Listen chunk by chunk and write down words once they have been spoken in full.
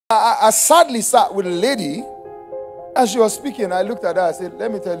I sadly sat with a lady. As she was speaking, I looked at her. I said,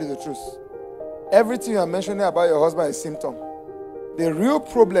 let me tell you the truth. Everything you're mentioning about your husband is symptom. The real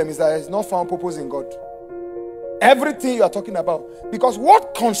problem is that he's not found purpose in God. Everything you are talking about. Because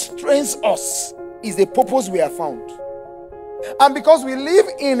what constrains us is the purpose we have found. And because we live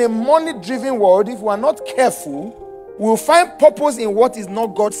in a money-driven world, if we are not careful, we'll find purpose in what is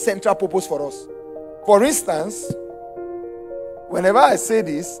not God's central purpose for us. For instance, whenever I say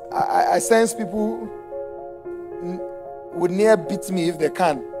this, I sense people would near beat me if they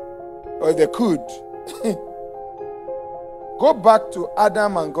can, or if they could. Go back to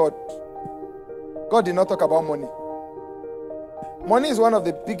Adam and God. God did not talk about money. Money is one of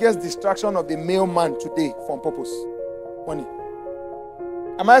the biggest distractions of the male man today from purpose. Money.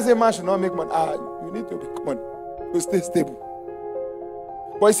 Am I saying man should not make money? You need to make money to stay stable.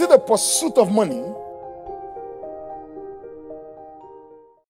 But you see, the pursuit of money